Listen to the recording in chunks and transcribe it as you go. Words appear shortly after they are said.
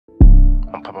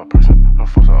I'm popping person, I'm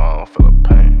forced, I don't feel the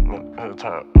pain. Every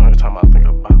time I think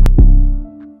about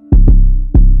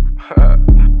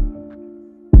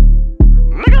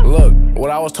Look, when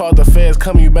I was taught the feds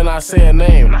coming, you better not say a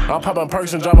name. I'm popping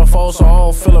perks and dropping foes so I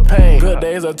don't feel the pain. Good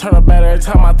days are turn up bad every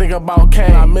time I think about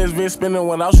Kane. I miss Vince spinning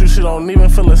when else you shit don't even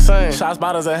feel the same. Shot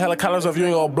spotters and helicopters, if you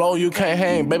ain't gon' blow, you can't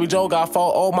hang. Baby Joe got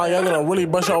 4 old, my youngin' to really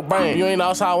brush your brain. You ain't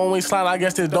outside when we slide, I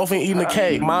guess this dolphin eating the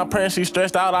cake. My praying she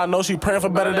stressed out, I know she praying for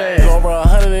better days. Over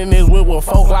 100 in this whip with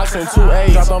 4 Glocks and 2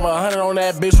 A's. Dropped over 100 on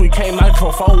that bitch, we came knock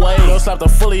from 4 ways. Yo slapped a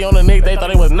fully on the neck, they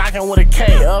thought he was knocking with a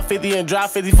K. Up 50 and drop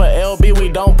 50 for LB, we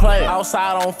don't play.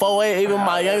 Outside on 4A, even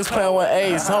my youngest playing with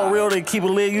A's. So real to keep it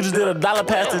lit, you just did $1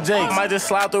 past the Jakes. Might just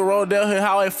slide through Rodell, hit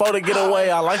Highway 4 to get away.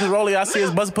 I like his rollie, I see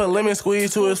his bust, put lemon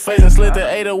squeeze to his face and slit the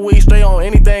 8 a week straight on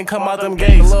anything come out them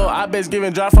gates. Little I bitch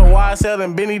giving drop for YSL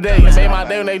than Benny Days. Made my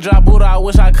day when they drop Buddha, I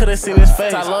wish I could've seen his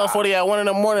face. I love 40 at 1 in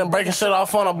the morning, breaking shit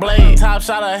off on a blade. Top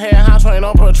shot ahead, hot train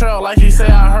on patrol, like he said.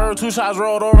 I heard 2 shots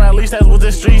rolled over, at least that's what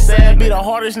the street said. Be the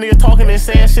hardest niggas talking and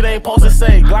saying shit ain't supposed to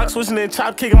say. Glock switching and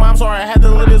chop kicking, I'm sorry I had to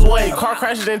live this way. Car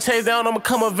crashes and chase down, I'ma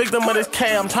become a victim of this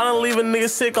K. I'm trying to leave a nigga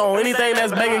sick on anything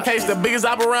that's begging case. The biggest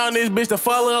op around this bitch, the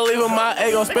fuck little leaving my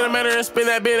egg. Gon' spin a matter and spin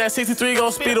that bitch, that 63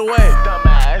 gon' speed away.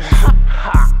 Dumbass.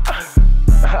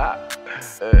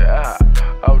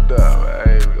 I'm done, man.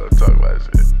 I ain't even gonna talk about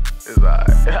shit. It's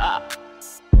alright.